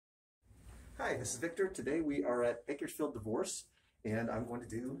Hi, this is Victor. Today we are at Bakersfield Divorce, and I'm going to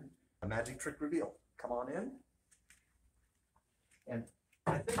do a magic trick reveal. Come on in. And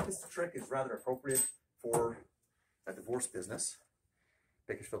I think this trick is rather appropriate for a divorce business.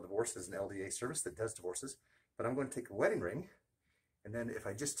 Bakersfield Divorce is an LDA service that does divorces, but I'm going to take a wedding ring, and then if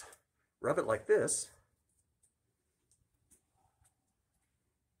I just rub it like this,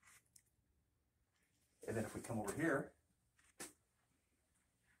 and then if we come over here,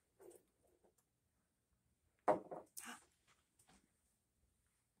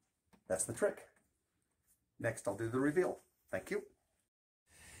 that's the trick. Next, I'll do the reveal. Thank you.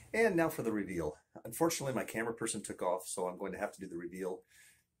 And now for the reveal. Unfortunately, my camera person took off, so I'm going to have to do the reveal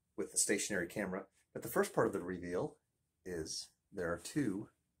with the stationary camera. But the first part of the reveal is there are two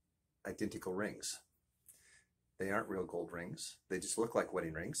identical rings. They aren't real gold rings. They just look like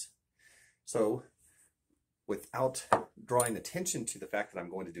wedding rings. So without drawing attention to the fact that I'm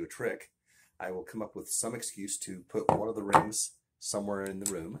going to do a trick, I will come up with some excuse to put one of the rings somewhere in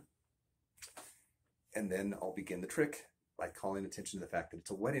the room. And then I'll begin the trick by calling attention to the fact that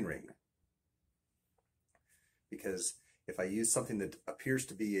it's a wedding ring. Because if I use something that appears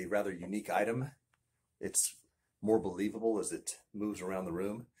to be a rather unique item, it's more believable as it moves around the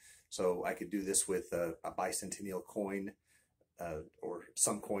room. So I could do this with a bicentennial coin or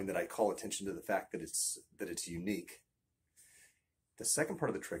some coin that I call attention to the fact that it's unique. The second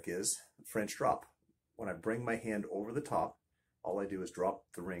part of the trick is French drop. When I bring my hand over the top, all I do is drop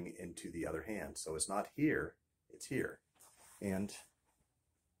the ring into the other hand. So it's not here, it's here. And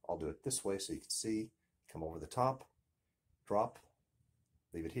I'll do it this way so you can see. Come over the top, drop,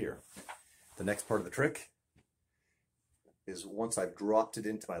 leave it here. The next part of the trick is once I've dropped it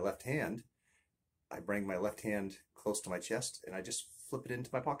into my left hand, I bring my left hand close to my chest and I just flip it into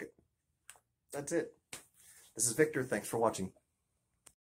my pocket. That's it. This is Victor. Thanks for watching.